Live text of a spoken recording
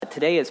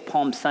today is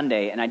Palm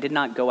Sunday, and I did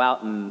not go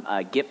out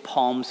and get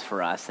palms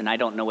for us, and I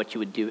don't know what you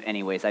would do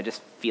anyways. I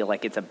just feel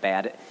like it's a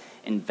bad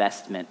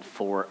investment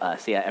for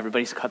us. Yeah,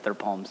 everybody's cut their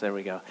palms. There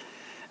we go.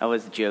 That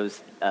was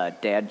Joe's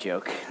dad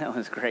joke. That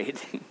was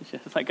great.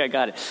 Just like I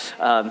got it.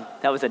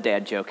 That was a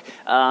dad joke.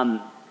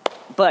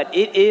 But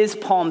it is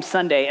Palm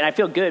Sunday, and I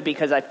feel good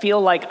because I feel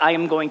like I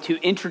am going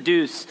to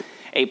introduce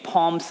a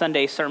Palm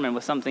Sunday sermon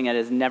with something that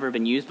has never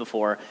been used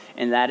before,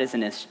 and that is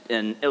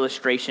an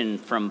illustration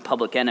from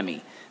Public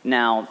Enemy.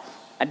 Now,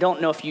 I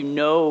don't know if you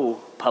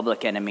know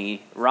Public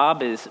Enemy.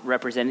 Rob is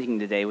representing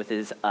today with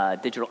his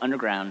Digital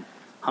Underground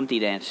Humpty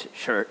Dance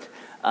shirt,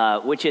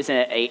 which is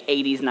a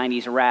 80s,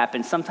 90s rap,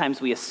 and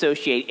sometimes we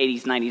associate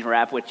 80s, 90s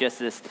rap with just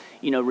this,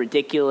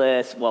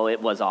 ridiculous, well,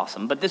 it was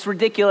awesome, but this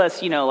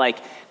ridiculous,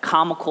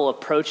 comical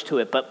approach to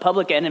it. But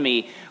Public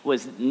Enemy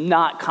was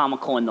not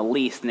comical in the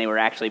least, and they were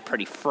actually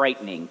pretty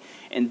frightening.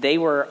 And they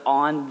were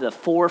on the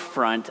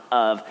forefront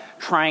of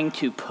trying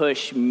to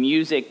push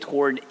music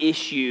toward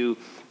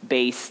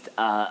issue-based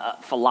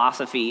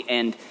philosophy,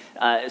 and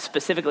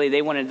specifically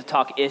they wanted to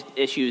talk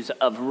issues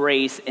of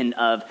race and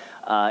of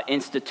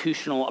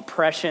institutional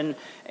oppression.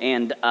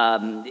 And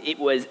it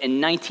was in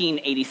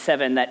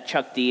 1987 that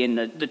Chuck D and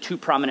the two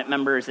prominent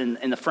members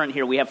in the front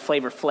here, we have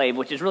Flavor Flav,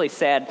 which is really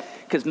sad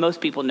because most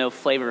people know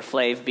Flavor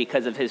Flav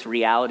because of his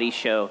reality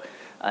show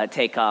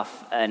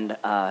Takeoff. And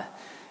I'm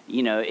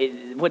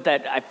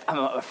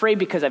afraid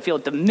because I feel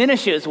it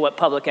diminishes what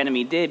Public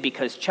Enemy did,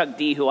 because Chuck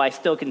D, who I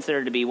still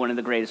consider to be one of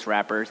the greatest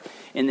rappers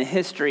in the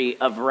history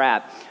of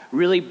rap,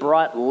 really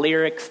brought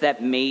lyrics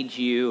that made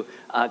you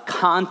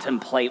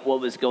contemplate what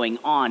was going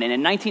on. And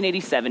in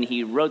 1987,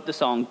 he wrote the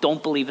song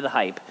 "Don't Believe the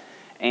Hype."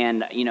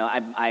 And,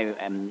 I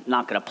am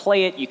not going to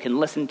play it. You can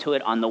listen to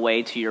it on the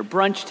way to your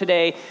brunch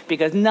today,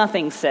 because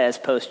nothing says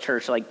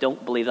post-church like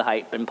 "Don't Believe the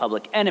Hype" and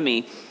Public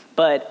Enemy.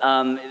 But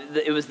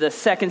it was the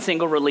second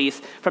single release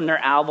from their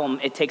album,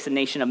 It Takes a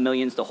Nation of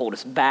Millions to Hold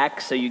Us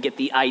Back, so you get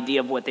the idea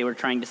of what they were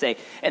trying to say.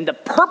 And the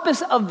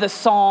purpose of the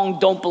song,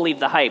 Don't Believe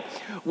the Hype,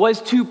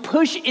 was to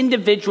push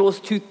individuals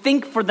to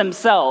think for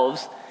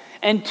themselves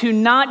and to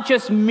not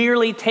just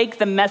merely take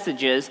the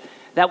messages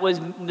that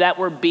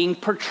were being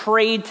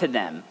portrayed to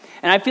them.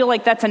 And I feel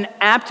like that's an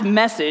apt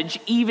message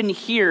even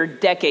here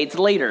decades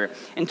later.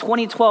 In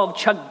 2012,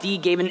 Chuck D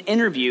gave an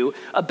interview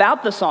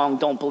about the song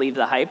Don't Believe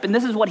the Hype, and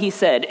this is what he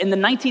said. In the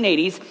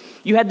 1980s,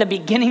 you had the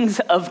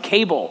beginnings of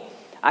cable.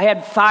 I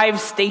had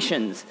 5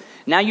 stations.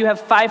 Now you have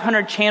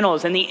 500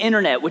 channels and the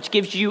internet, which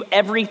gives you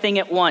everything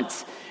at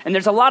once. And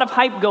there's a lot of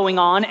hype going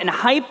on, and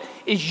hype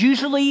is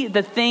usually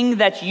the thing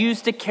that's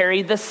used to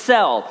carry the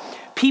sell.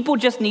 People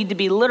just need to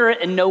be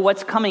literate and know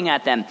what's coming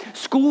at them.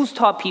 Schools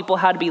taught people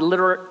how to be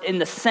literate in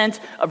the sense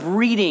of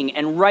reading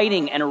and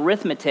writing and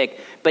arithmetic,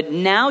 but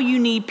now you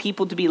need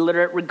people to be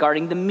literate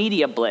regarding the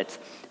media blitz.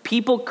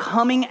 People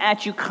coming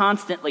at you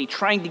constantly,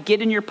 trying to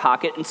get in your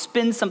pocket and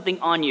spin something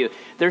on you.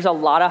 There's a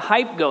lot of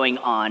hype going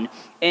on,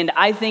 and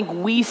I think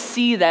we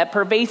see that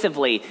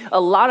pervasively. A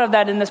lot of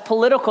that in this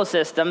political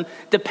system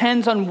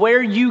depends on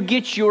where you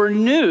get your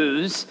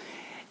news,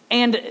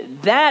 and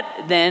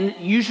that then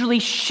usually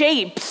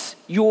shapes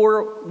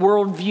your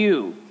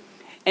worldview.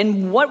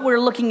 And what we're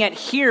looking at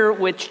here,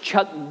 which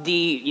Chuck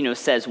D,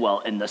 says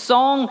well in the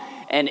song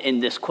and in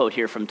this quote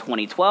here from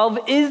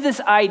 2012, is this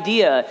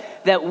idea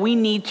that we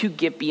need to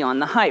get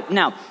beyond the hype.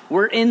 Now,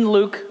 we're in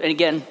Luke, and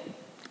again,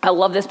 I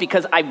love this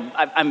because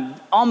I'm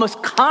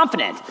almost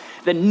confident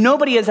that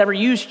nobody has ever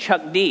used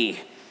Chuck D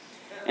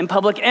in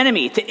Public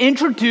Enemy to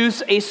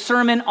introduce a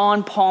sermon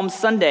on Palm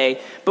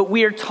Sunday, but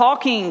we are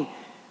talking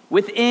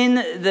within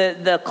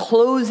the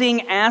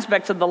closing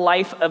aspects of the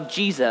life of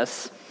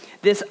Jesus,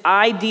 this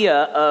idea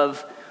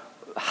of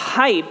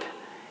hype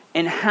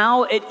and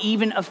how it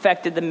even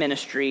affected the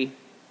ministry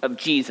of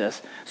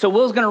Jesus. So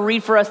Will's going to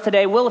read for us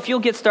today. Will, if you'll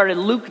get started,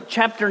 Luke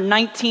chapter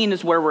 19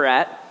 is where we're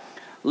at.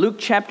 Luke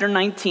chapter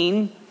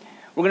 19.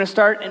 We're going to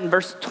start in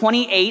verse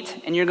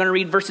 28, and you're going to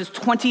read verses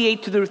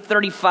 28 through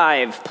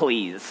 35,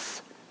 please.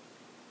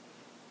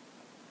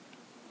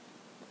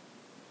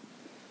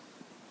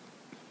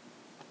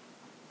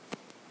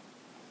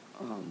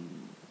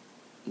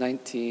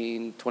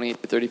 28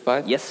 to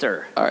 35? Yes,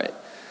 sir. All right.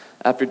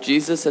 After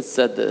Jesus had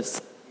said this,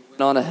 he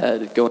went on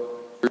ahead, going.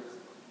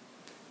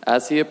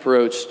 As he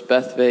approached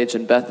Bethphage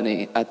and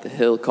Bethany at the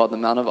hill called the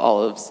Mount of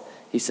Olives,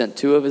 he sent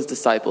 2 of his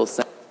disciples,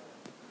 saying,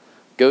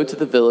 "Go to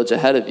the village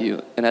ahead of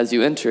you, and as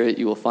you enter it,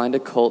 you will find a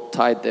colt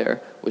tied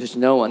there, which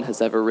no one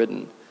has ever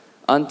ridden.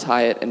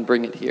 Untie it and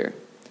bring it here.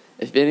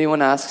 If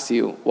anyone asks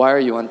you, 'Why are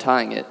you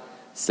untying it?'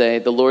 say,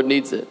 'The Lord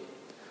needs it.'"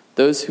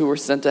 Those who were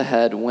sent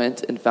ahead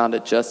went and found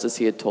it just as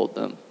he had told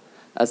them.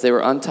 As they were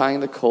untying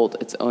the colt,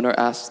 its owner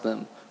asked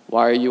them,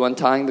 "Why are you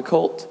untying the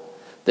colt?"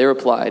 They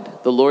replied,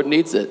 "The Lord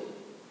needs it."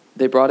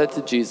 They brought it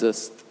to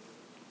Jesus,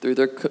 threw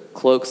their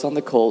cloaks on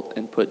the colt,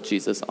 and put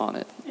Jesus on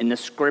it. In the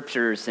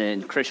scriptures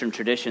and Christian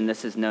tradition,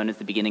 this is known as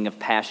the beginning of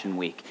Passion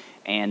Week.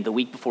 And the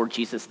week before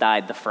Jesus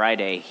died, the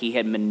Friday, he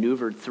had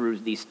maneuvered through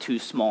these two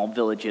small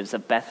villages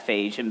of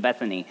Bethphage and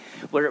Bethany.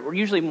 We're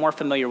usually more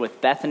familiar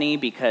with Bethany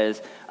because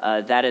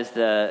that is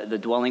the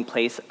dwelling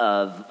place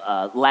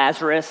of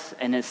Lazarus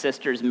and his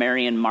sisters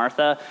Mary and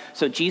Martha.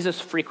 So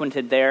Jesus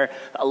frequented there.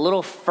 A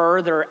little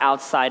further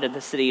outside of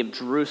the city of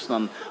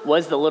Jerusalem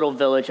was the little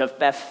village of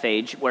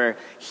Bethphage, where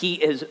he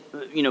is,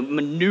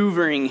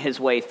 maneuvering his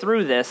way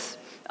through this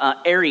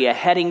area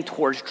heading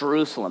towards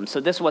Jerusalem. So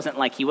this wasn't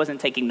like he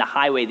wasn't taking the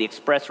highway, the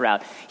express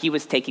route. He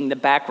was taking the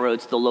back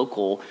roads, the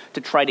local,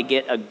 to try to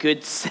get a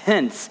good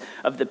sense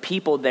of the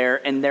people there,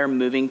 and they're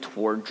moving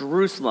toward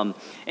Jerusalem.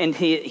 And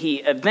he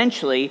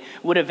eventually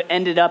would have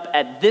ended up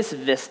at this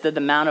vista, the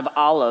Mount of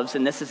Olives,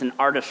 and this is an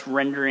artist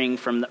rendering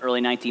from the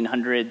early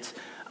 1900s.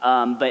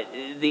 But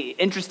the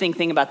interesting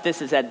thing about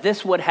this is that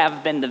this would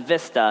have been the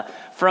vista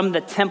from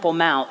the Temple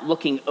Mount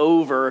looking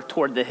over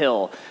toward the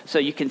hill. So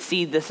you can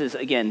see this is,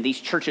 again, these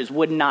churches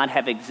would not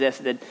have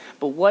existed.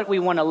 But what we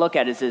want to look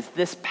at is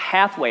this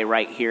pathway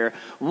right here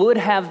would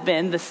have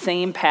been the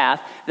same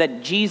path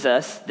that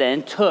Jesus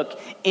then took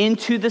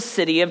into the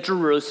city of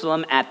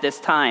Jerusalem at this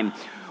time.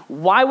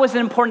 Why was it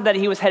important that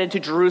he was headed to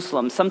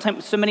Jerusalem?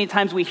 Sometimes, so many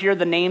times we hear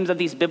the names of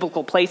these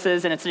biblical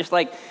places, and it's just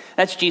like,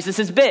 that's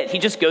Jesus' bit. He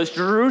just goes to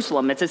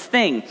Jerusalem. It's his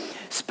thing.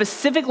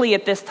 Specifically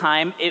at this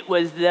time, it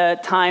was the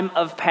time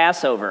of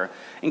Passover.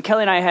 And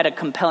Kelly and I had a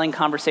compelling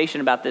conversation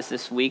about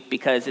this week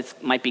because it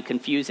might be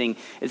confusing,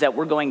 is that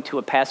we're going to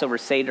a Passover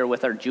Seder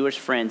with our Jewish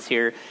friends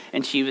here,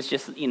 and she was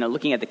just,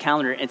 looking at the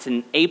calendar. It's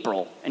in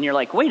April, and you're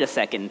like, wait a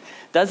second,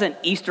 doesn't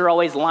Easter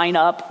always line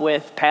up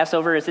with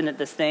Passover? Isn't it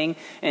this thing?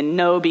 And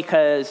no,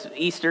 because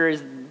Easter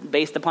is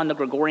based upon the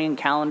Gregorian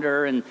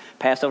calendar, and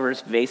Passover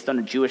is based on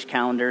a Jewish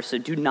calendar, so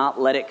do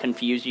not let it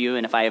confuse you.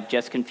 And if I have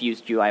just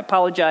confused you, I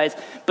apologize.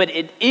 But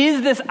it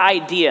is this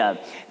idea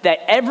that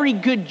every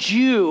good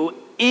Jew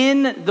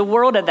in the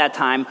world at that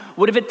time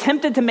would have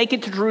attempted to make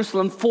it to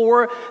Jerusalem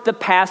for the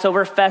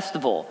Passover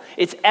festival.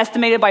 It's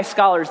estimated by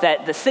scholars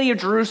that the city of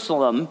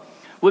Jerusalem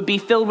would be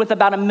filled with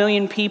about 1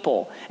 million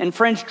people. And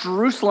friends,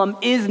 Jerusalem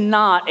is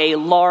not a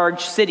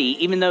large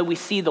city, even though we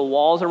see the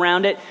walls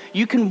around it.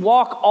 You can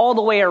walk all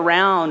the way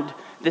around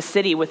the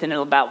city within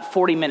about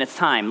 40 minutes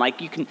time.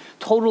 Like, you can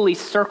totally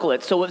circle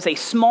it. So it was a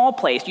small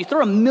place. You throw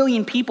 1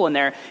 million people in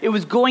there, it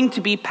was going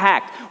to be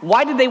packed.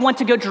 Why did they want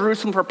to go to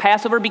Jerusalem for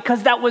Passover?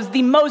 Because that was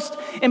the most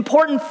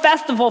important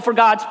festival for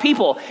God's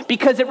people,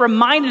 because it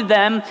reminded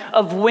them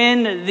of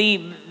when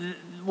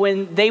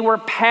they were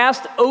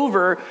passed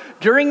over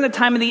during the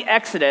time of the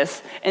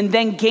Exodus and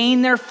then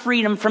gained their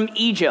freedom from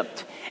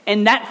Egypt.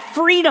 And that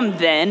freedom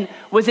then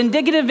was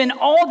indicative in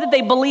all that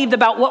they believed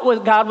about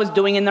what God was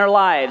doing in their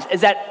lives,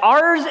 is that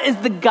ours is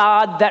the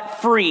God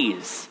that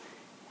frees.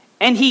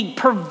 And he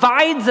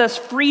provides us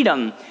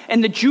freedom.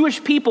 And the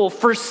Jewish people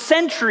for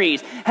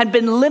centuries had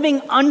been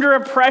living under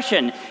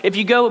oppression. If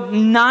you go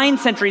 9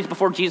 centuries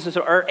before Jesus,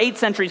 or 8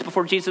 centuries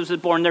before Jesus was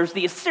born, there's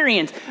the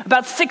Assyrians,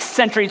 about 6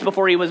 centuries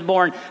before he was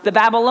born. The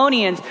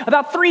Babylonians,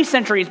 about 3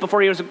 centuries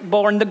before he was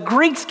born. The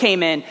Greeks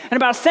came in. And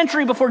about a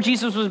century before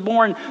Jesus was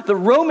born, the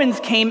Romans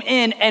came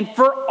in. And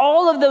for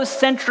all of those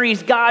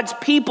centuries, God's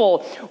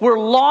people were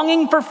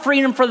longing for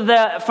freedom from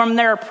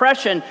their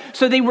oppression.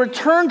 So they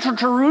returned to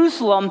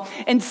Jerusalem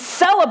and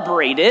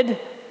celebrated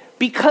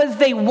because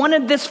they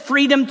wanted this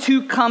freedom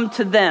to come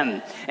to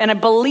them. And I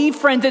believe,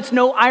 friends, it's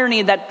no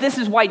irony that this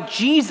is why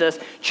Jesus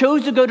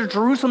chose to go to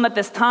Jerusalem at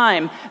this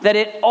time, that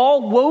it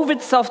all wove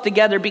itself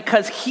together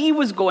because he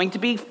was going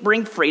to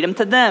bring freedom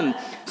to them.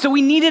 So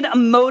we needed a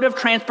mode of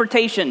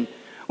transportation.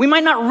 We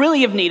might not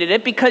really have needed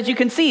it, because you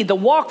can see the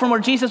walk from where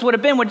Jesus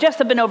would just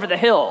have been over the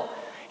hill.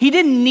 He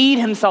didn't need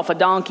himself a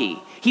donkey.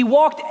 He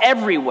walked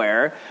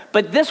everywhere,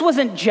 but this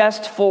wasn't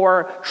just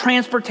for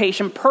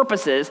transportation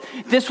purposes.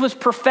 This was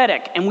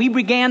prophetic. And we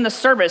began the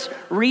service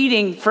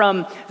reading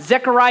from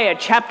Zechariah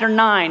chapter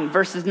 9,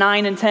 verses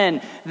 9 and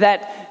 10,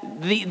 that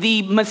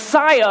the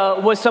Messiah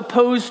was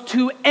supposed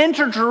to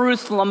enter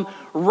Jerusalem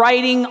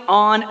riding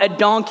on a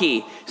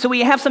donkey. So we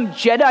have some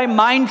Jedi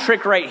mind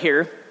trick right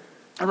here,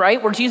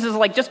 right? Where Jesus is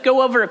like, just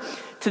go over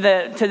to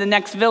the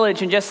next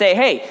village and just say,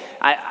 hey,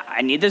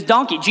 I need this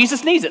donkey.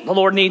 Jesus needs it. The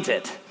Lord needs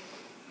it.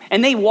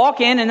 And they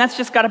walk in, and that's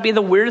just got to be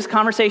the weirdest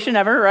conversation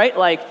ever, right?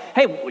 Like,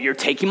 hey, well, you're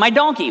taking my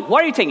donkey.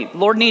 Why are you taking it? The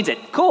Lord needs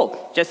it.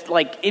 Cool. Just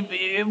like,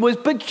 it was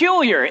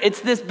peculiar.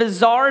 It's this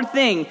bizarre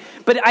thing.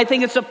 But I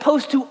think it's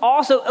supposed to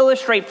also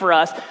illustrate for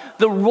us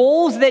the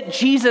roles that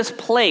Jesus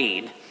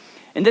played.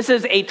 And this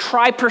is a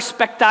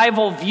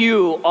tri-perspectival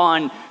view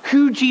on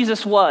who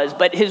Jesus was.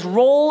 But his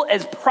role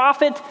as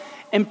prophet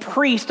and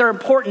priest are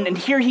important. And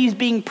here he's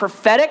being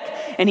prophetic,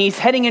 and he's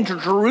heading into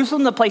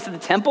Jerusalem, the place of the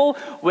temple,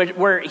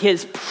 where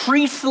his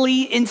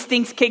priestly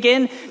instincts kick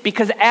in,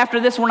 because after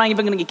this, we're not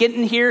even going to get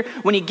in here.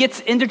 When he gets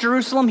into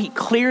Jerusalem, he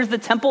clears the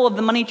temple of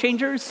the money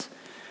changers.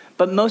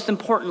 But most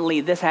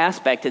importantly, this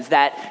aspect is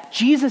that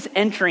Jesus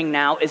entering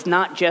now is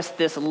not just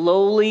this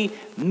lowly,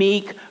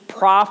 meek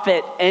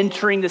prophet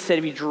entering the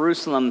city of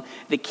Jerusalem.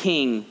 The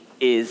king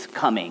is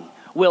coming.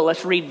 Will,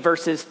 let's read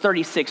verses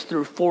 36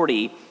 through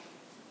 40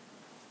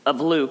 of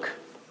Luke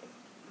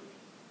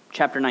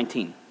chapter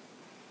 19.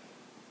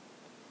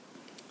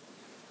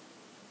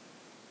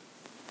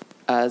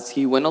 As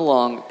he went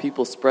along,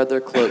 people spread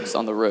their cloaks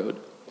on the road.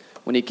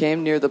 When he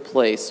came near the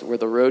place where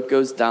the road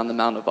goes down the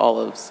Mount of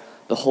Olives,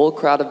 the whole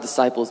crowd of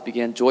disciples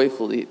began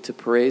joyfully to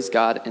praise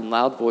God in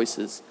loud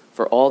voices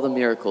for all the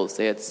miracles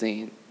they had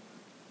seen.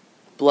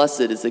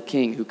 Blessed is the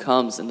King who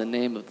comes in the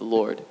name of the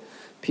Lord.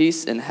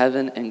 Peace in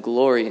heaven and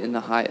glory in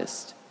the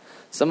highest.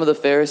 Some of the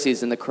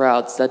Pharisees in the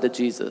crowd said to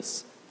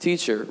Jesus,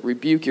 "Teacher,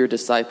 rebuke your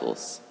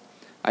disciples."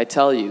 "I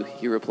tell you,"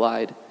 he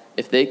replied,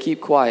 "if they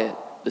keep quiet,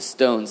 the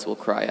stones will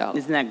cry out."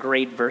 Isn't that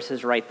great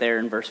verses right there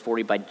in verse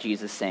 40 by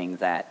Jesus saying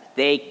that?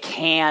 They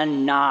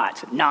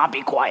cannot not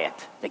be quiet.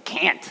 They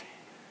can't.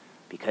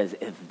 Because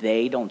if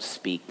they don't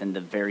speak, then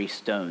the very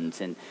stones,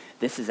 and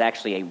this is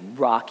actually a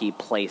rocky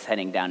place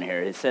heading down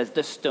here. It says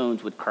the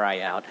stones would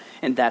cry out,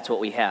 and that's what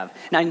we have.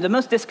 Now, the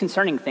most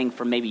disconcerting thing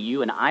for maybe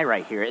you and I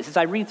right here is as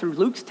I read through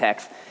Luke's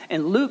text,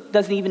 and Luke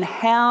doesn't even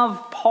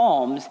have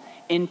palms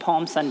in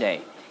Palm Sunday.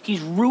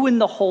 He's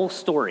ruined the whole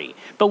story.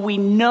 But we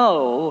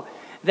know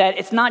that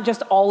it's not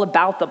just all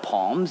about the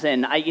palms,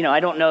 and I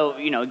don't know,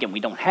 again, we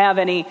don't have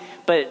any,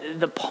 but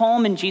the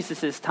palm in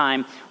Jesus'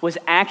 time was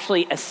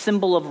actually a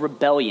symbol of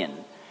rebellion,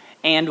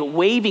 and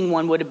waving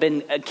one would have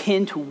been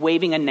akin to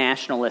waving a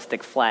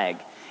nationalistic flag.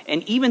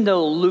 And even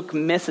though Luke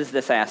misses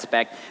this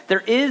aspect,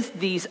 there is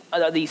these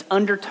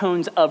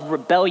undertones of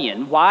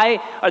rebellion. Why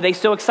are they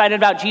so excited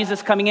about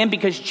Jesus coming in?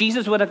 Because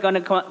Jesus was going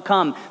to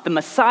come. The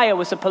Messiah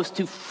was supposed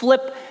to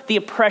flip the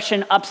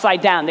oppression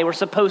upside down. They were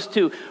supposed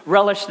to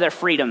relish their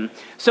freedom.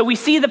 So we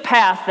see the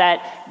path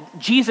that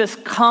Jesus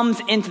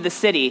comes into the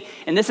city.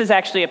 And this is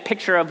actually a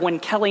picture of when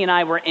Kelly and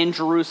I were in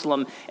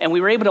Jerusalem. And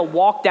we were able to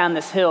walk down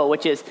this hill,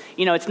 which is,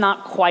 it's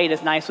not quite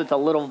as nice with a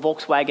little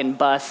Volkswagen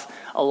bus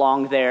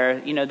along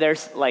there.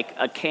 There's like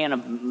a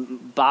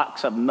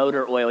box of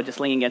motor oil just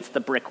leaning against the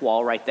brick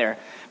wall right there.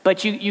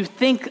 But you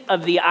think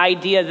of the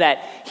idea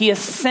that he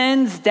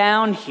ascends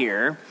down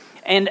here,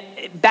 and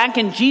back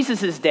in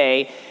Jesus'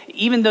 day,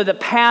 even though the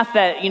path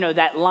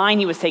that line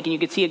he was taking, you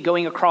could see it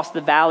going across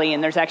the valley,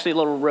 and there's actually a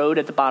little road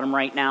at the bottom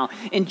right now.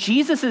 In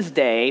Jesus'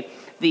 day,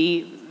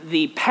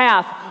 the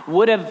path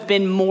would have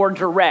been more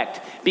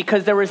direct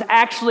because there was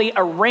actually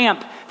a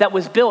ramp that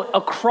was built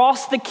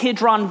across the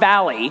Kidron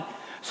Valley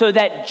so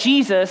that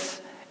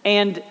Jesus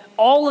and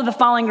all of the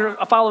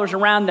followers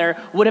around there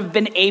would have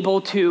been able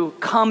to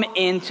come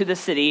into the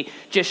city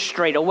just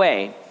straight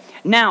away.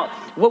 Now,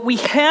 what we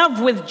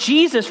have with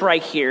Jesus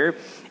right here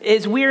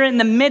is we're in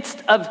the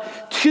midst of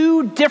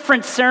two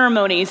different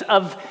ceremonies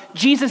of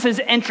Jesus'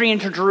 entry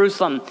into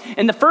Jerusalem.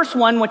 And the first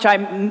one, which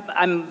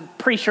I'm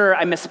pretty sure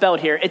I misspelled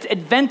here, it's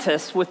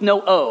Adventus with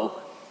no O.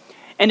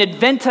 And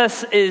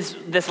Adventus is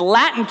this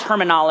Latin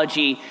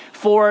terminology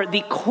for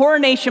the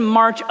coronation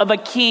march of a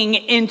king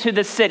into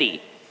the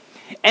city.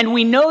 And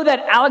we know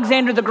that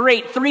Alexander the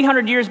Great,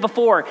 300 years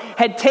before,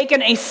 had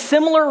taken a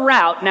similar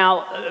route.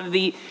 Now,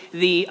 the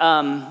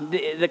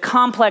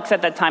complex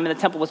at that time in the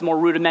temple was more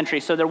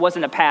rudimentary, so there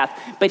wasn't a path.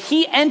 But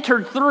he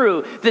entered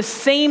through the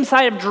same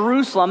side of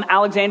Jerusalem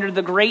Alexander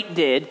the Great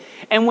did,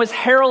 and was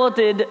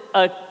heralded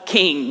a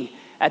king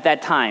at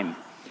that time.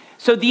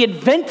 So the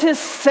Adventus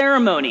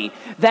ceremony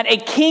that a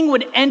king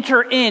would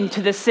enter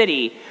into the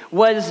city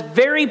was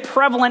very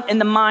prevalent in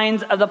the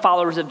minds of the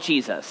followers of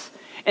Jesus.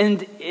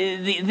 And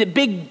the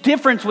big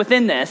difference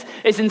within this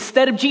is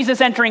instead of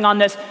Jesus entering on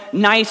this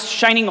nice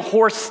shining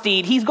horse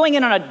steed, he's going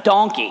in on a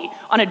donkey,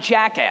 on a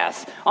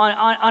jackass,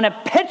 on a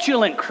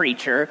petulant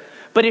creature,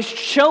 but is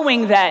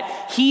showing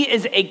that he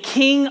is a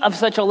king of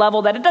such a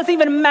level that it doesn't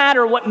even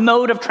matter what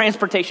mode of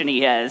transportation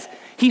he has.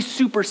 He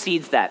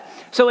supersedes that.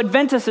 So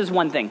Adventus is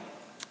one thing.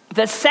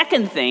 The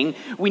second thing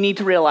we need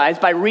to realize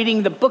by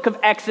reading the book of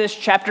Exodus,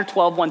 chapter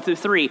 12, 1 through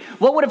 3,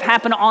 what would have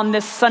happened on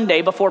this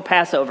Sunday before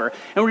Passover?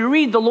 And we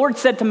read, the Lord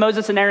said to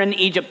Moses and Aaron in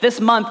Egypt, "This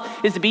month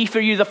is to be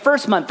for you the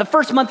first month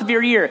of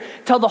your year.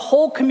 Tell the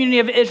whole community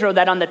of Israel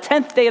that on the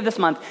 10th day of this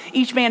month,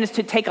 each man is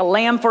to take a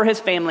lamb for his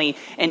family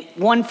and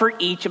one for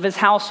each of his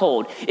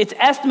household." It's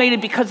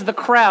estimated because of the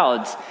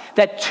crowds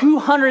that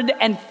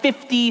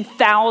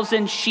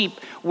 250,000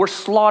 sheep were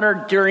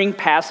slaughtered during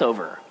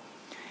Passover.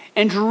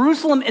 And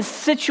Jerusalem is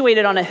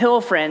situated on a hill,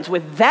 friends,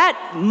 with that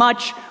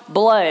much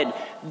blood.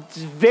 It's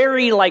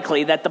very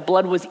likely that the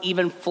blood was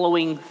even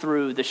flowing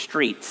through the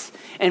streets.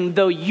 And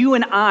though you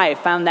and I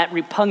found that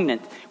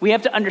repugnant, we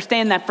have to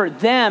understand that for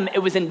them, it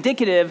was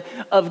indicative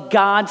of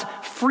God's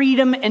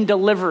freedom and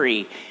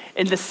delivery.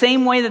 In the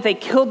same way that they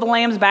killed the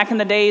lambs back in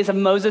the days of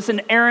Moses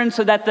and Aaron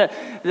so that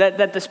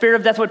the spirit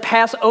of death would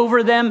pass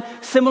over them,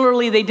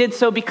 similarly they did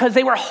so because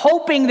they were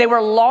hoping, they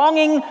were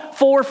longing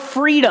for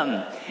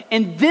freedom.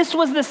 And this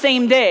was the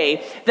same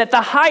day that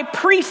the high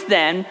priest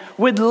then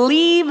would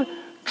leave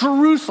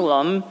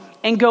Jerusalem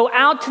and go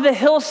out to the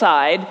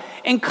hillside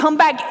and come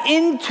back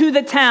into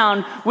the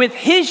town with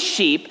his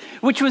sheep,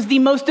 which was the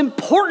most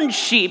important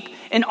sheep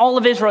in all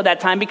of Israel at that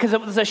time because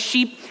it was a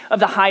sheep of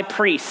the high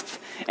priest.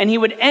 And he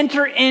would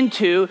enter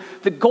into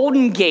the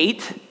Golden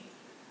Gate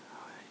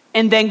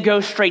and then go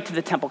straight to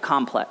the temple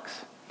complex.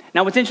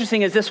 Now, what's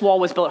interesting is this wall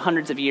was built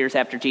hundreds of years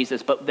after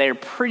Jesus, but they're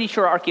pretty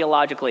sure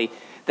archaeologically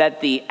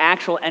that the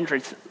actual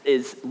entrance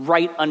is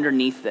right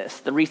underneath this.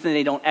 The reason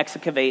they don't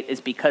excavate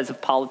is because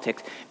of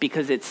politics,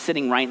 because it's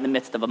sitting right in the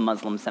midst of a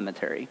Muslim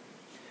cemetery.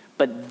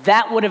 But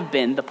that would have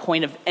been the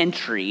point of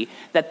entry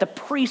that the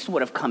priest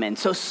would have come in.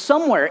 So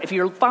somewhere, if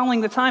you're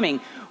following the timing,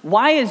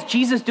 why is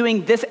Jesus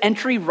doing this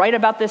entry right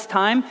about this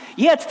time?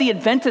 Yeah, it's the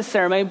Adventist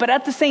ceremony, but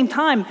at the same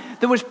time,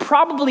 there was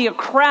probably a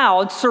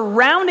crowd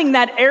surrounding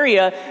that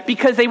area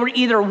because they were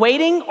either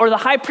waiting or the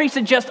high priest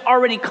had just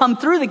already come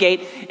through the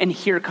gate, and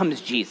here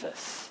comes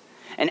Jesus.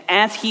 And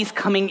as he's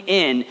coming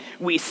in,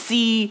 we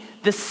see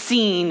the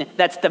scene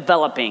that's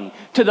developing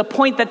to the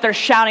point that they're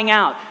shouting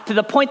out, to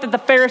the point that the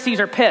Pharisees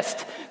are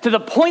pissed, to the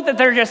point that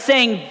they're just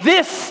saying,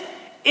 this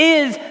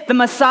is the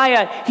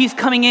Messiah. He's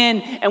coming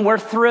in, and we're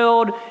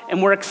thrilled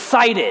and we're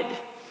excited.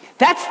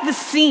 That's the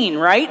scene,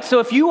 right? So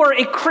if you are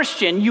a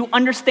Christian, you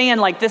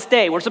understand like this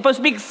day, we're supposed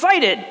to be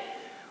excited.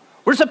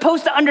 We're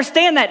supposed to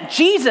understand that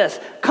Jesus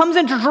comes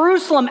into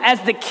Jerusalem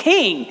as the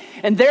king,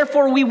 and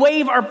therefore we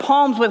wave our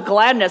palms with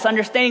gladness,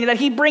 understanding that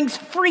he brings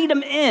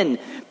freedom in.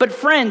 But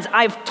friends,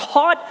 I've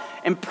taught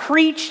and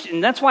preached,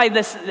 and that's why I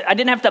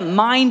didn't have to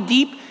mine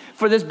deep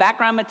for this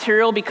background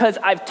material, because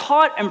I've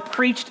taught and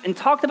preached and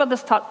talked about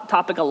this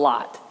topic a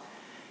lot.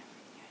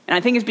 And I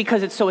think it's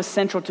because it's so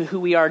essential to who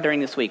we are during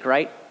this week,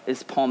 right?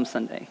 It's Palm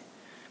Sunday.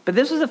 But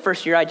this was the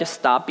first year I just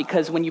stopped,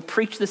 because when you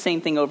preach the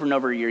same thing over and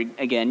over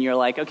again, you're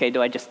like, okay,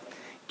 do I just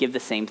give the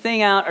same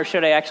thing out, or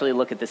should I actually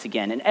look at this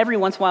again? And every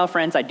once in a while,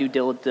 friends, I do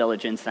due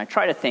diligence, and I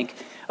try to think,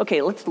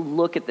 okay, let's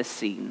look at this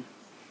scene.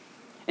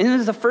 And it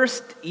was the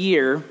first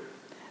year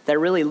that I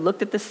really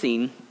looked at the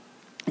scene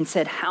and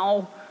said,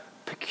 how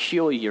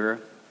peculiar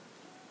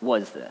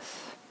was this?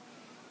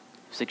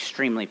 It was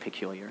extremely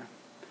peculiar,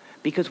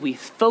 because we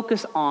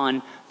focus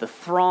on the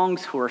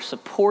throngs who are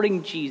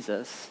supporting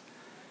Jesus,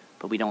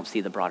 but we don't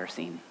see the broader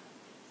scene.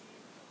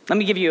 Let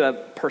me give you a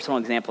personal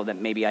example that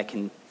maybe I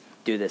can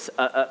do this.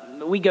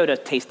 We go to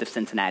Taste of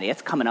Cincinnati.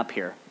 It's coming up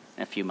here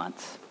in a few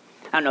months.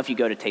 I don't know if you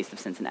go to Taste of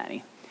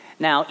Cincinnati.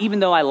 Now, even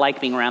though I like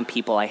being around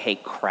people, I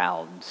hate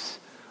crowds.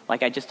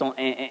 Like I just don't,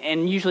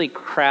 and usually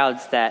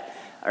crowds that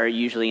are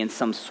usually in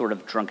some sort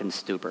of drunken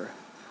stupor.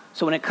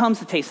 So when it comes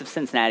to Taste of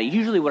Cincinnati,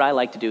 usually what I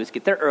like to do is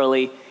get there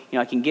early. You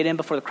know, I can get in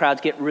before the crowds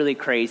get really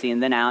crazy,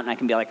 and then out, and I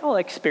can be like, oh, I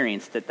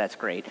experienced it. That's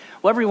great.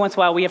 Well, every once in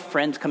a while, we have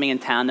friends coming in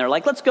town. They're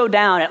like, let's go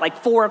down at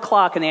like 4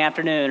 o'clock in the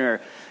afternoon,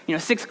 or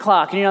 6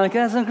 o'clock. And you're like,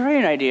 that's a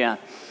great idea.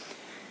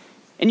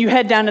 And you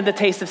head down to the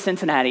Taste of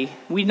Cincinnati.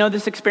 We know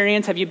this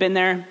experience. Have you been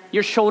there?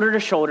 You're shoulder to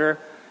shoulder.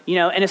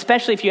 And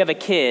especially if you have a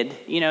kid,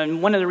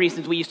 and one of the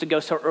reasons we used to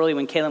go so early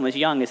when Kaylin was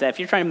young is that if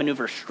you're trying to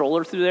maneuver a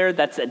stroller through there,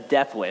 that's a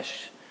death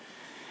wish.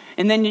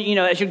 And then,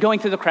 as you're going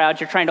through the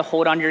crowd, you're trying to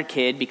hold on to your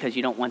kid because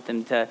you don't want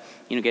them to,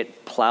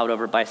 get plowed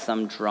over by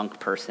some drunk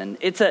person.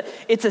 It's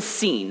a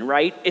scene,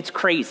 right? It's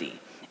crazy.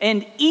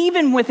 And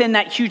even within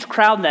that huge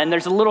crowd then,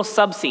 there's little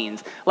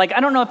sub-scenes. Like,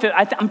 I don't know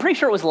if I'm pretty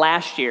sure it was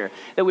last year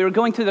that we were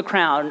going through the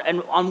crowd,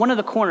 and on one of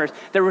the corners,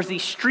 there was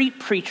these street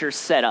preachers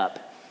set up.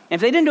 And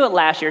if they didn't do it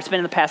last year, it's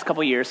been in the past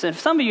couple of years. So if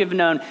some of you have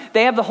known,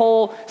 they have the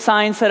whole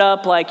sign set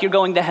up like you're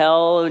going to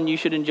hell and you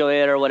should enjoy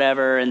it or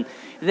whatever. And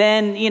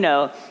then,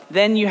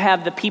 then you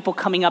have the people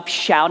coming up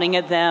shouting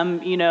at them,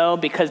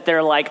 because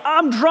they're like,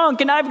 I'm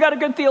drunk and I've got a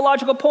good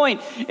theological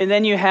point. And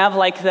then you have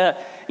like the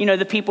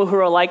people who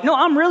are like, no,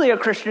 I'm really a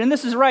Christian and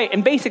this is right.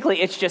 And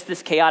basically it's just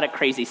this chaotic,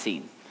 crazy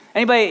scene.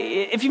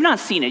 Anybody, if you've not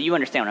seen it, you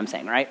understand what I'm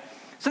saying, right?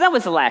 So that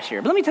was the last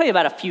year. But let me tell you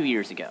about a few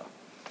years ago.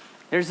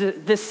 There's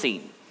this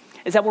scene.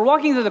 Is that we're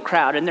walking through the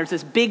crowd and there's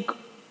this big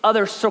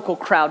other circle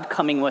crowd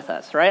coming with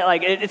us, right?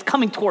 Like it's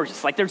coming towards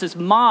us. Like there's this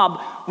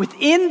mob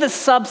within the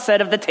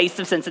subset of the Taste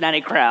of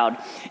Cincinnati crowd.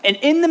 And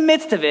in the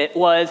midst of it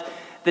was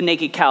the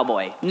naked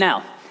cowboy.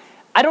 Now,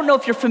 I don't know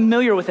if you're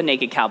familiar with the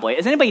naked cowboy.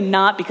 Is anybody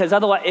not? Because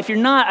otherwise, if you're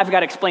not, I've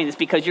got to explain this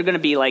because you're going to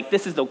be like,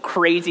 this is the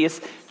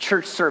craziest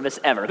church service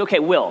ever. Okay,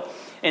 Will.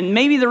 And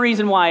maybe the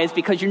reason why is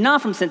because you're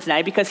not from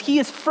Cincinnati, because he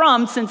is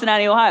from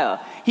Cincinnati, Ohio.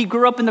 He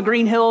grew up in the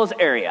Green Hills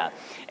area.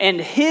 And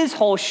his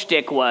whole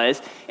shtick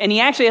was, and he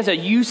actually has a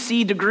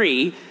UC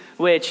degree,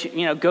 which,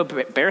 go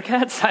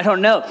Bearcats? I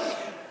don't know.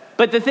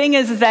 But the thing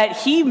is that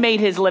he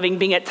made his living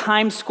being at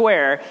Times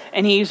Square,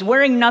 and he's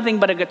wearing nothing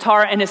but a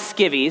guitar and his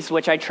skivvies,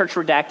 which I church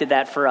redacted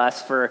that for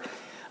us for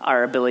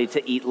our ability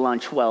to eat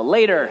lunch well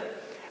later.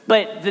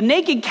 But the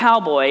naked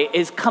cowboy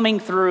is coming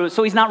through,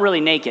 so he's not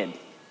really naked.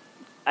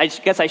 I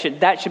guess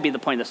that should be the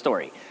point of the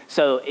story.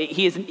 So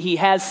he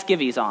has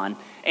skivvies on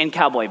and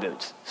cowboy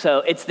boots. So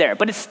it's there.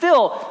 But it's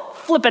still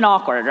flipping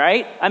awkward,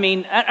 right? I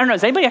mean, I don't know.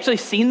 Has anybody actually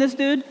seen this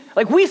dude?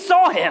 Like, we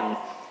saw him.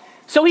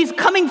 So he's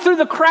coming through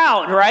the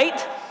crowd, right?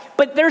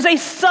 But there's a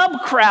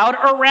sub-crowd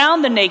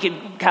around the naked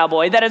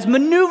cowboy that is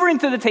maneuvering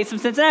through the Taste of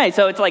Cincinnati.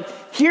 So it's like,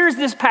 here's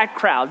this packed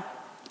crowd.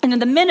 And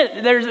in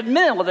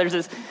there's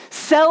this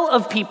cell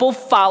of people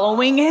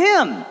following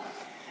him.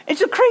 It's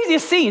the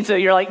craziest scene. So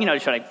you're like,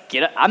 should I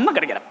get it? I'm not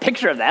going to get a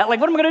picture of that. Like,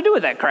 what am I going to do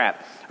with that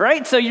crap?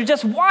 Right? So you're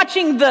just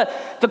watching the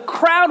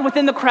crowd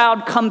within the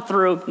crowd come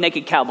through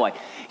naked cowboy.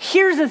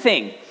 Here's the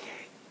thing.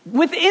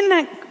 Within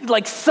that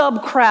like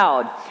sub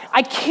crowd,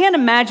 I can't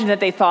imagine that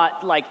they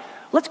thought like,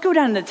 let's go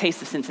down to the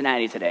Taste of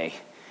Cincinnati today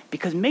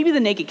because maybe the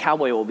naked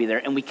cowboy will be there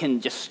and we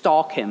can just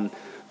stalk him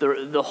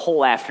the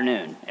whole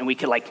afternoon and we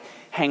could like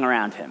hang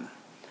around him.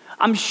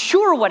 I'm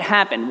sure what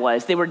happened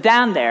was they were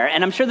down there,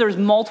 and I'm sure there was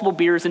multiple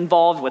beers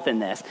involved within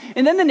this.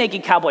 And then the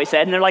naked cowboy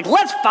said, and they're like,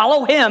 let's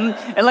follow him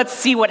and let's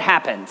see what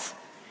happens.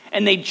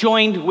 And they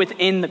joined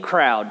within the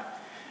crowd.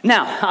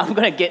 Now, I'm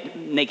going to get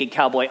naked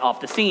cowboy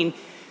off the scene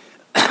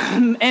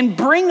and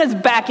bring us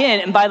back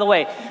in. And by the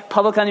way,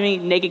 Public Enemy,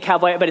 naked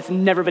cowboy, but it's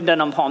never been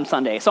done on Palm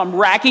Sunday. So I'm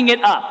racking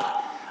it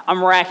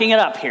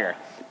up here.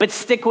 But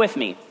stick with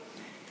me.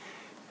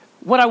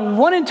 What I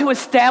wanted to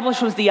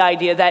establish was the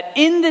idea that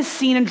in this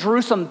scene in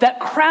Jerusalem, that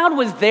crowd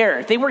was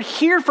there. They were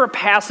here for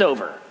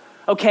Passover,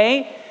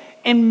 okay?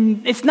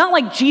 And it's not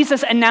like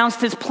Jesus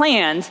announced his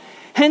plans,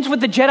 hence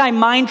with the Jedi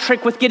mind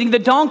trick with getting the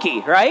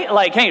donkey, right?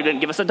 Like, hey, you didn't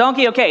give us a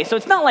donkey? Okay, so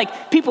it's not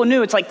like people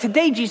knew. It's like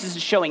today Jesus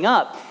is showing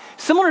up.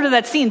 Similar to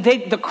that scene,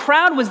 the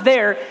crowd was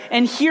there,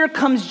 and here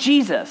comes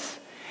Jesus.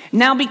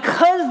 Now,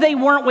 because they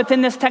weren't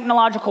within this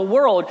technological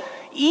world,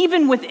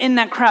 even within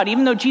that crowd,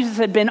 even though Jesus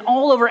had been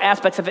all over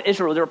aspects of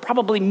Israel, there were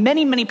probably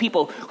many, many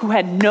people who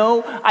had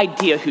no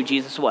idea who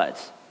Jesus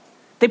was.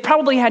 They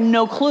probably had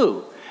no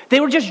clue.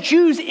 They were just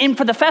Jews in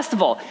for the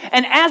festival.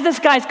 And as this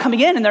guy's coming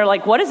in, and they're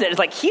like, what is it? It's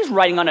like, he's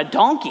riding on a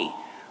donkey.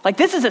 Like,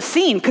 this is a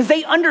scene, because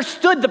they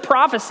understood the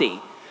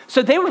prophecy.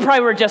 So they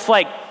were just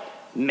like,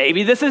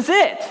 maybe this is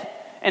it.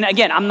 And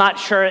again, I'm not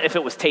sure if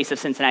it was Taste of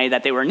Cincinnati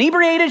that they were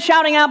inebriated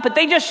shouting out, but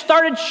they just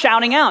started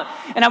shouting out.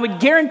 And I would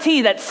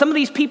guarantee that some of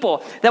these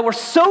people that were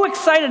so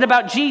excited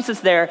about Jesus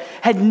there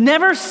had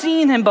never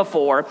seen him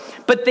before,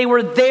 but they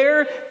were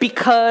there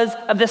because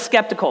of the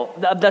spectacle.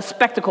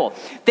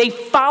 They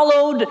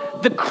followed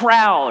the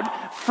crowd.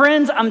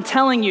 Friends, I'm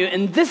telling you,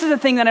 and this is the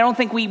thing that I don't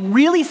think we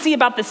really see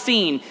about the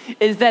scene,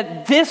 is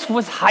that this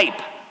was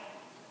hype.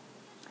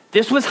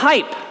 This was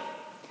hype.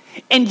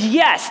 And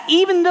yes,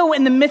 even though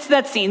in the midst of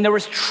that scene there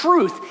was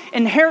truth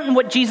inherent in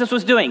what Jesus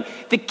was doing,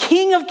 the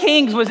King of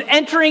Kings was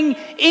entering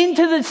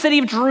into the city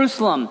of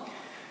Jerusalem,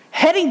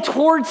 heading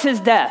towards his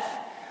death.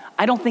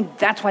 I don't think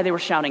that's why they were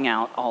shouting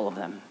out, all of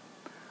them.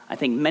 I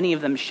think many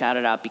of them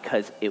shouted out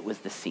because it was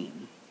the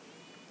scene.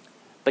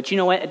 But you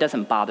know what? It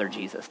doesn't bother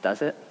Jesus,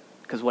 does it?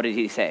 Because what did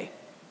he say?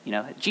 You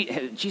know,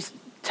 Jesus,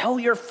 tell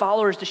your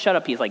followers to shut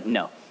up. He's like,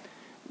 no,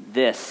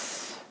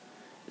 this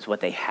is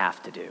what they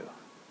have to do.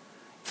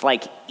 It's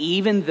like,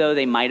 even though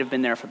they might have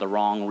been there for the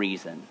wrong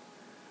reason,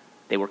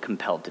 they were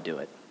compelled to do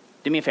it.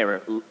 Do me a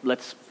favor.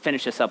 Let's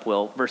finish this up,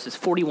 Will. Verses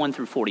 41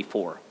 through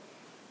 44.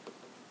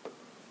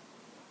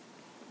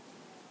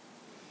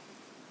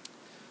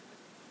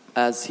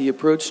 As he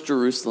approached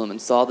Jerusalem and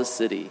saw the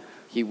city,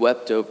 he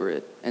wept over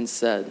it and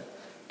said,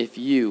 if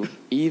you,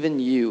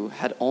 even you,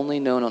 had only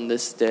known on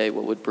this day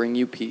what would bring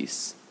you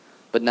peace,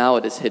 but now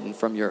it is hidden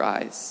from your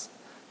eyes.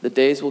 The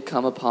days will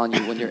come upon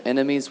you when your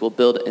enemies will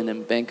build an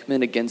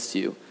embankment against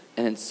you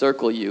and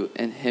encircle you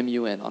and hem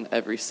you in on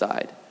every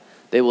side.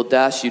 They will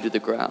dash you to the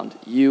ground,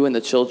 you and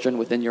the children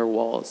within your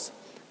walls.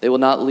 They will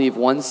not leave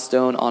one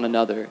stone on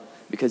another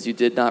because you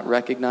did not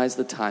recognize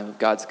the time of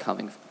God's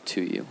coming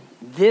to you.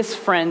 This,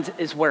 friends,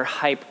 is where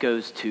hype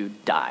goes to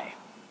die.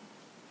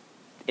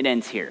 It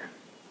ends here.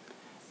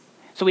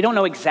 So we don't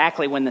know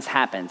exactly when this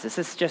happens. Is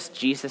this just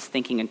Jesus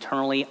thinking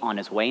internally on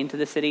his way into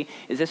the city?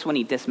 Is this when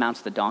he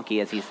dismounts the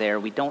donkey as he's there?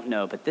 We don't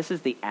know, but this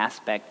is the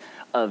aspect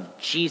of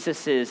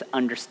Jesus's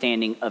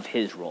understanding of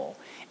his role.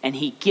 And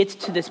he gets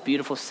to this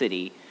beautiful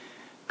city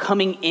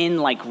coming in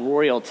like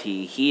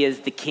royalty. He is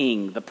the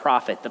king, the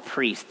prophet, the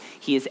priest.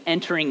 He is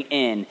entering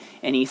in,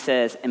 and he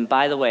says, and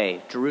by the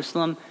way,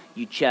 Jerusalem,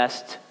 you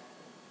just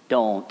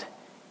don't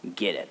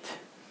get it.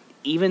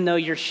 Even though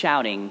you're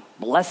shouting,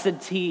 blessed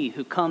is he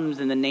who comes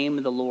in the name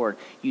of the Lord,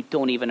 you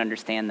don't even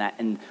understand that.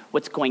 And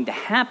what's going to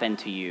happen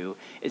to you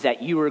is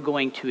that you are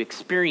going to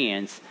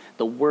experience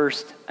the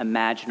worst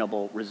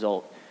imaginable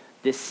result.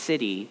 This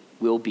city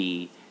will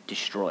be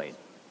destroyed.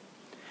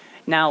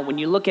 Now, when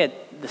you look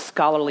at the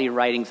scholarly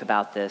writings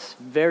about this,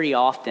 very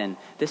often,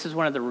 this is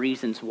one of the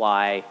reasons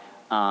why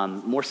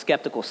more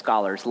skeptical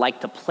scholars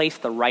like to place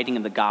the writing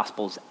of the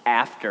Gospels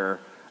after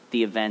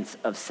the events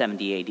of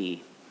 70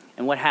 A.D.,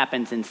 and what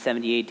happens in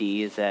 70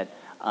 A.D. is that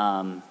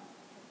the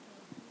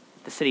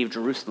city of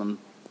Jerusalem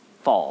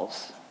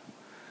falls.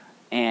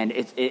 And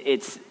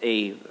it's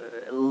a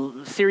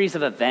series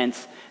of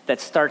events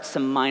that starts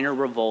some minor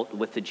revolt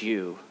with the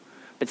Jew.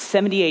 But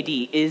 70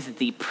 A.D. is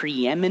the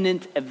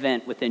preeminent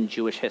event within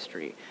Jewish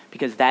history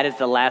because that is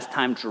the last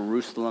time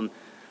Jerusalem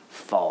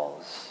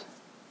falls.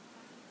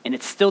 And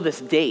it's still this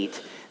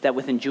date that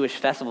within Jewish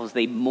festivals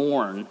they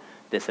mourn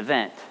this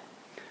event.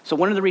 So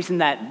one of the reasons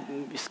that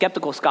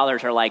skeptical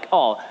scholars are like,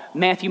 oh,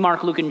 Matthew,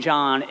 Mark, Luke, and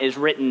John is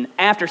written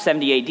after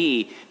 70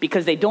 A.D.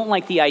 because they don't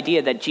like the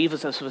idea that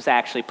Jesus was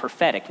actually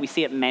prophetic. We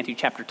see it in Matthew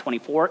chapter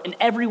 24. In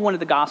every one of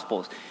the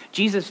Gospels,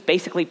 Jesus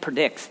basically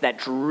predicts that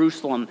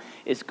Jerusalem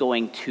is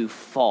going to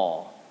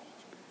fall,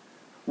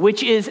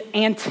 which is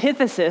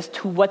antithesis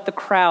to what the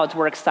crowds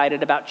were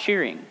excited about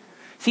cheering.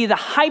 See, the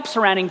hype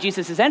surrounding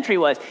Jesus' entry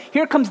was,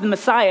 here comes the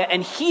Messiah,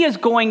 and he is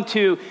going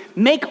to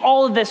make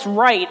all of this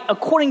right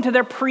according to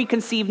their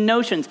preconceived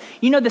notions.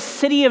 You know, the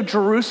city of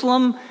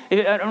Jerusalem, I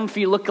don't know if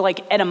you look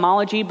like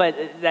etymology, but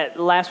that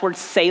last word,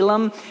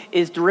 Salem,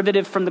 is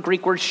derivative from the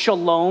Greek word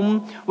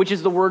shalom, which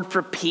is the word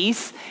for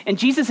peace. And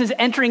Jesus is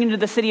entering into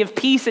the city of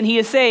peace, and he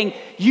is saying,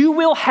 you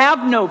will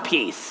have no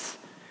peace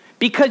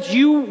because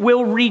you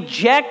will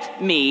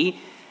reject me,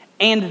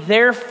 and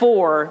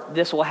therefore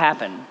this will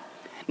happen.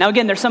 Now,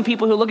 again, there's some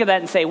people who look at that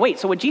and say, wait,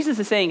 so what Jesus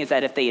is saying is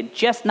that if they had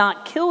just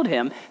not killed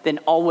him, then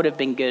all would have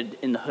been good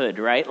in the hood,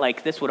 right?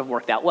 Like, this would have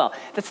worked out well.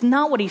 That's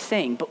not what he's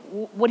saying, but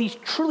what he's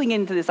truly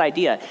getting into this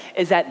idea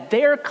is that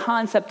their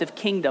concept of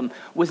kingdom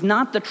was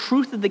not the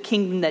truth of the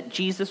kingdom that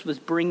Jesus was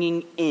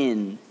bringing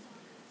in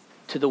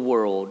to the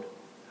world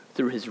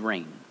through his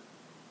reign.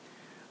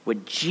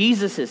 What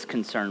Jesus'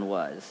 concern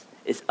was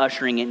is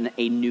ushering in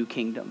a new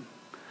kingdom.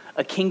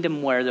 A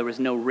kingdom where there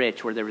was no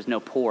rich, where there was no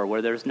poor,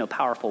 where there was no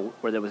powerful,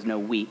 where there was no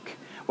weak,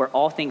 where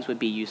all things would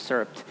be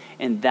usurped.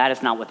 And that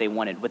is not what they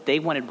wanted. What they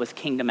wanted was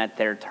kingdom at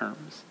their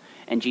terms.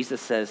 And Jesus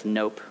says,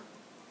 nope,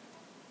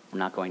 we're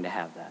not going to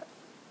have that.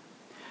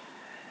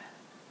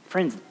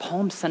 Friends,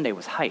 Palm Sunday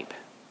was hype.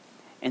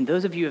 And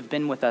those of you who have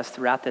been with us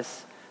throughout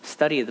this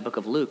study of the book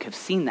of Luke have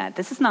seen that.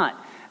 This is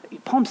not,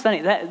 Palm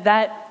Sunday,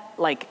 that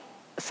like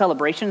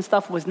celebration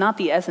stuff was not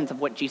the essence of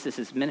what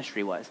Jesus'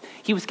 ministry was.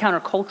 He was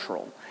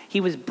countercultural. He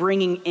was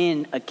bringing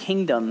in a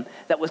kingdom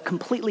that was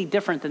completely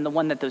different than the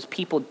one that those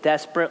people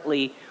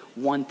desperately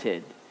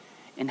wanted.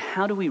 And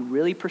how do we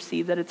really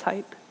perceive that it's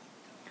hype?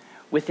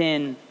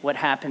 Within what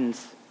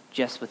happens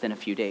just within a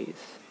few days.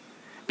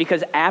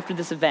 Because after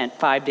this event,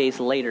 5 days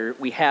later,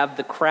 we have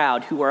the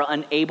crowd who are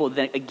unable,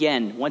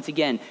 once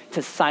again,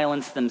 to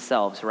silence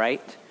themselves,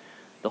 right?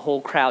 The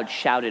whole crowd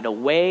shouted,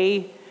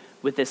 away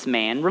with this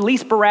man,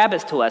 release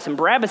Barabbas to us. And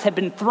Barabbas had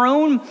been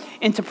thrown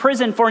into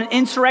prison for an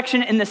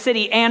insurrection in the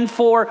city and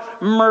for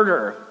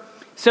murder.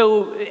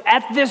 So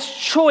at this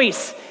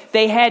choice,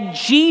 they had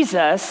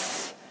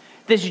Jesus,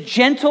 this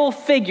gentle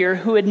figure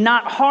who had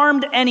not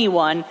harmed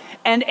anyone,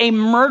 and a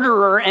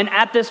murderer, and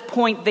at this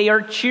point they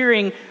are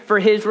cheering for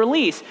his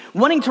release.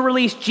 Wanting to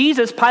release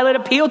Jesus, Pilate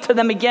appealed to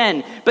them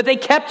again, but they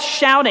kept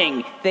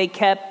shouting.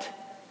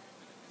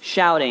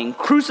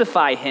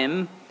 Crucify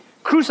him,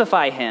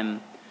 crucify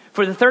him.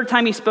 For the third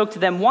time he spoke to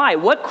them, why?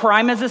 What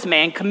crime has this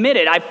man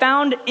committed? I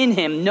found in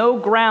him no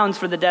grounds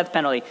for the death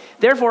penalty.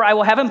 Therefore, I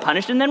will have him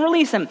punished and then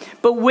release him.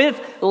 But with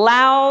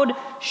loud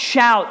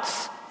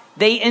shouts,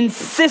 they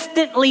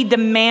insistently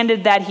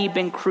demanded that he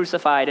been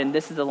crucified. And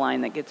this is the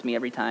line that gets me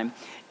every time.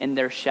 And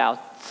their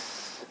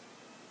shouts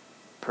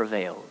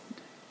prevailed.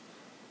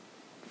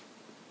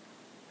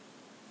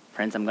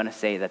 Friends, I'm going to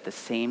say that the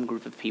same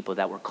group of people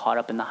that were caught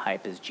up in the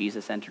hype as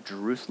Jesus entered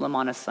Jerusalem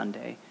on a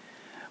Sunday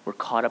were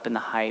caught up in the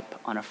hype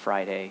on a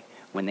Friday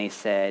when they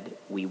said,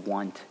 we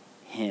want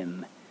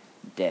him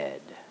dead.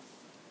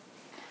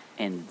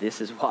 And this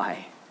is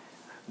why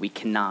we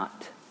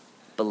cannot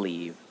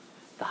believe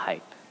the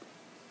hype.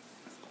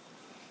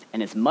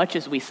 And as much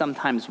as we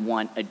sometimes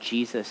want a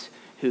Jesus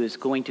who is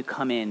going to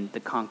come in the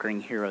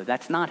conquering hero,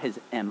 that's not his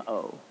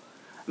MO.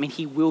 I mean,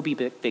 he will be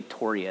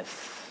victorious.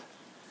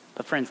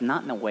 But friends,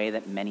 not in a way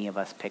that many of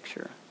us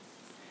picture.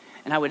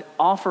 And I would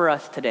offer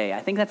us today,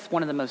 I think that's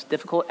one of the most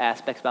difficult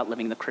aspects about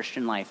living the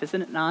Christian life,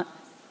 isn't it not?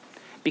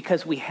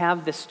 Because we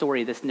have this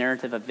story, this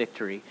narrative of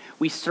victory.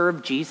 We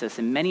serve Jesus,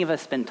 and many of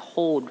us have been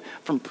told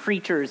from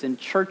preachers and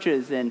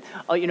churches and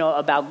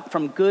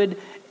from good,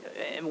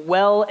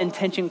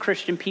 well-intentioned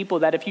Christian people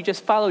that if you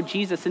just follow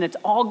Jesus, then it's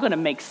all going to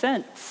make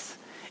sense.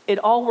 It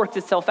all works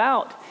itself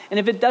out. And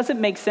if it doesn't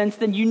make sense,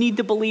 then you need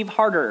to believe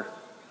harder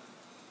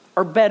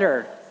or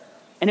better,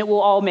 and it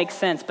will all make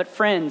sense. But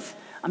friends,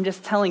 I'm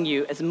just telling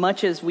you, as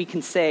much as we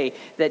can say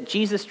that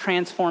Jesus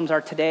transforms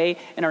our today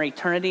and our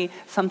eternity,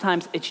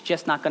 sometimes it's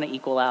just not going to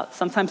equal out.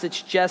 Sometimes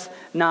it's just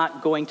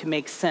not going to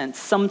make sense.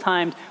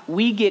 Sometimes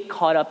we get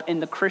caught up in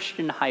the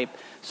Christian hype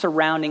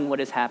surrounding what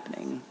is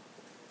happening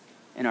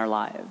in our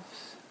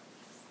lives.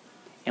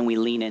 And we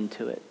lean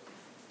into it.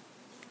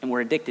 And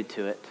we're addicted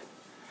to it.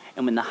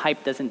 And when the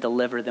hype doesn't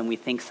deliver, then we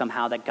think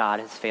somehow that God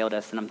has failed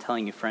us. And I'm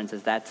telling you, friends,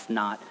 is that's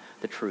not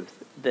the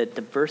truth. The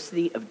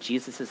diversity of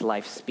Jesus'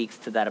 life speaks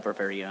to that of our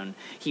very own.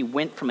 He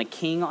went from a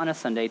king on a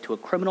Sunday to a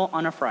criminal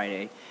on a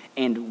Friday,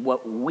 and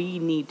what we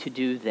need to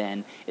do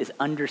then is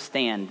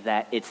understand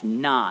that it's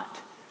not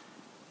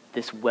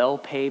this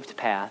well-paved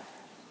path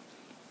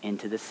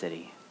into the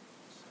city.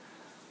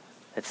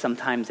 That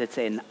sometimes it's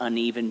an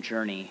uneven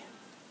journey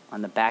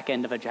on the back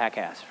end of a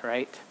jackass,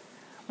 right?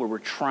 Where we're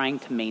trying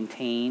to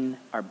maintain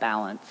our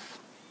balance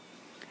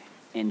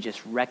and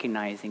just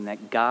recognizing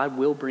that God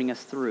will bring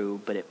us through,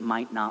 but it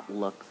might not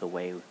look the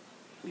way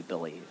we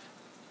believe.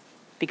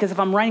 Because if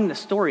I'm writing the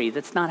story,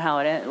 that's not how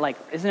it ends. Like,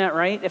 isn't that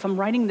right? If I'm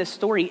writing this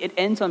story, it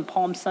ends on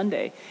Palm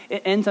Sunday.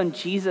 It ends on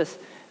Jesus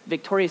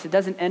victorious. It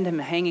doesn't end him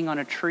hanging on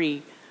a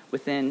tree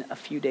within a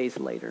few days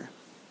later.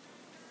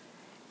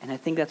 And I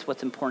think that's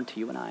what's important to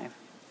you and I.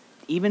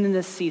 Even in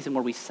this season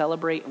where we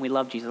celebrate and we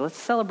love Jesus, let's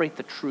celebrate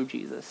the true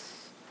Jesus.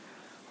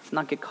 Let's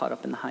not get caught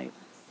up in the hype.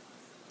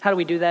 How do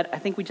we do that? I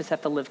think we just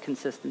have to live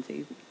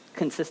consistently.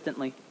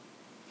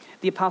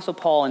 The Apostle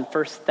Paul in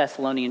 1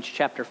 Thessalonians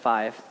chapter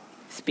 5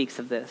 speaks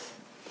of this.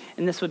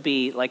 And this would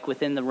be like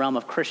within the realm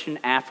of Christian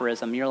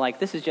aphorism. You're like,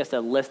 this is just a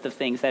list of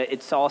things that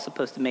it's all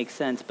supposed to make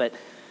sense. But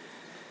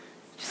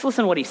just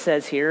listen to what he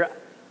says here.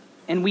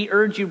 And we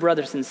urge you,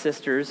 brothers and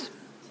sisters,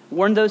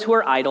 warn those who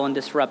are idle and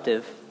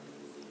disruptive.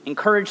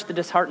 Encourage the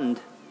disheartened.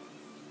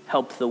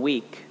 Help the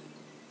weak.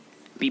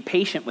 Be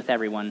patient with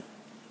everyone.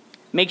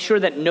 Make sure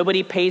that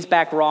nobody pays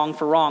back wrong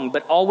for wrong,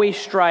 but always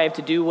strive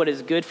to do what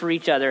is good for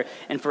each other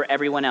and for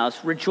everyone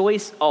else.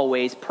 Rejoice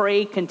always,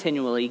 pray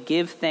continually,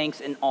 give thanks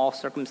in all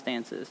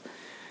circumstances,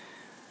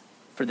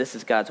 for this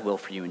is God's will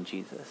for you in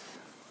Jesus.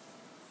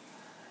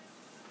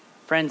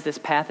 Friends, this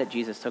path that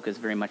Jesus took is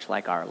very much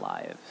like our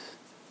lives.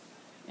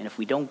 And if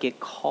we don't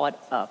get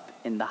caught up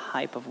in the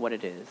hype of what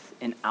it is,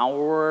 in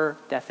our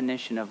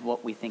definition of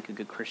what we think a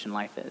good Christian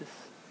life is,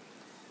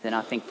 then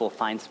I think we'll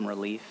find some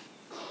relief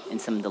and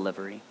some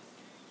delivery.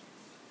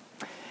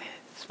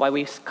 It's why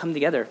we come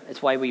together.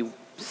 It's why we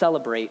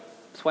celebrate.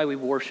 It's why we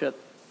worship.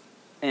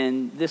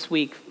 And this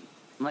week,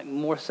 like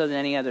more so than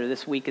any other,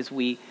 this week as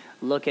we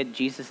look at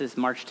Jesus'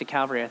 march to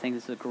Calvary, I think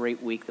this is a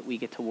great week that we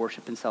get to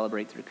worship and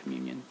celebrate through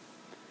communion.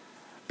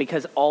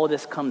 Because all of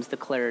this comes to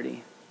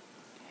clarity.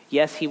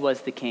 Yes, he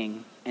was the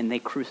king, and they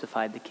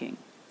crucified the king.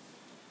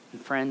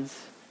 And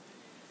friends,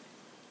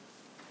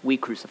 we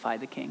crucified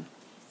the king.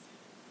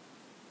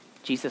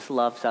 Jesus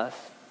loves us,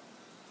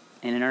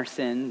 and in our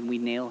sin, we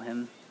nail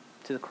him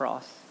to the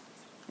cross,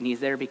 and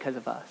he's there because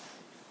of us.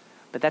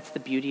 But that's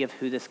the beauty of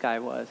who this guy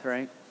was,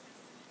 right?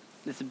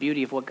 It's the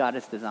beauty of what God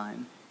has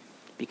designed,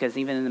 because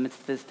even in the midst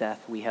of his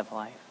death, we have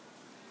life.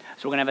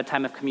 So we're going to have a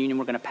time of communion.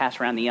 We're going to pass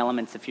around the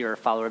elements. If you're a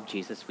follower of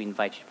Jesus, we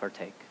invite you to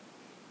partake.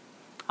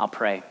 I'll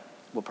pray.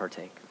 We'll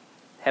partake.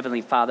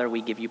 Heavenly Father,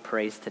 we give you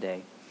praise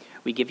today.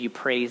 We give you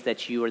praise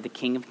that you are the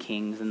King of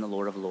Kings and the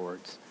Lord of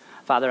Lords.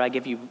 Father, I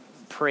give you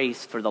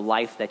praise for the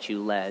life that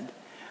you led,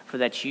 for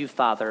that you,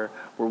 Father,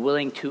 were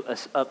willing to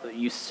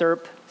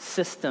usurp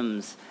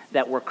systems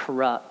that were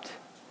corrupt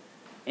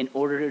in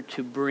order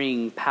to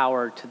bring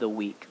power to the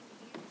weak.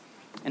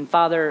 And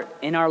Father,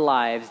 in our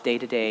lives day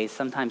to day,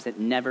 sometimes it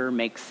never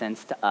makes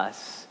sense to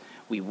us.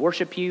 We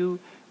worship you,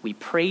 we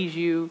praise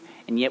you,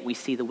 and yet we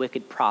see the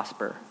wicked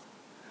prosper.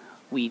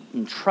 We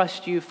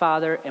entrust you,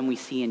 Father, and we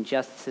see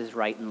injustices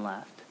right and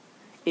left.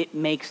 It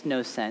makes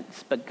no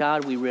sense. But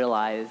God, we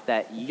realize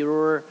that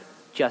your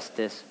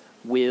justice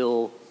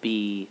will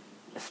be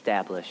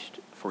established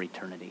for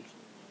eternity.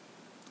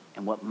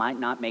 And what might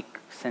not make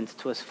sense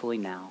to us fully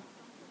now,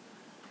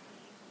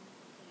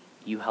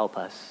 you help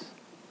us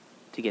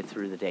to get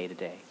through the day to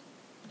day.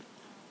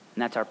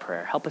 And that's our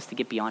prayer. Help us to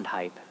get beyond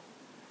hype.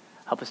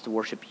 Help us to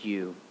worship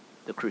you,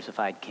 the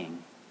crucified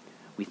King.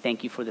 We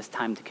thank you for this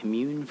time to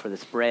commune, for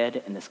this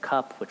bread and this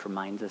cup, which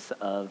reminds us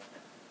of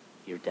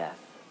your death.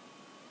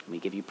 And we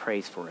give you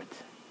praise for it.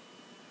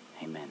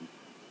 Amen.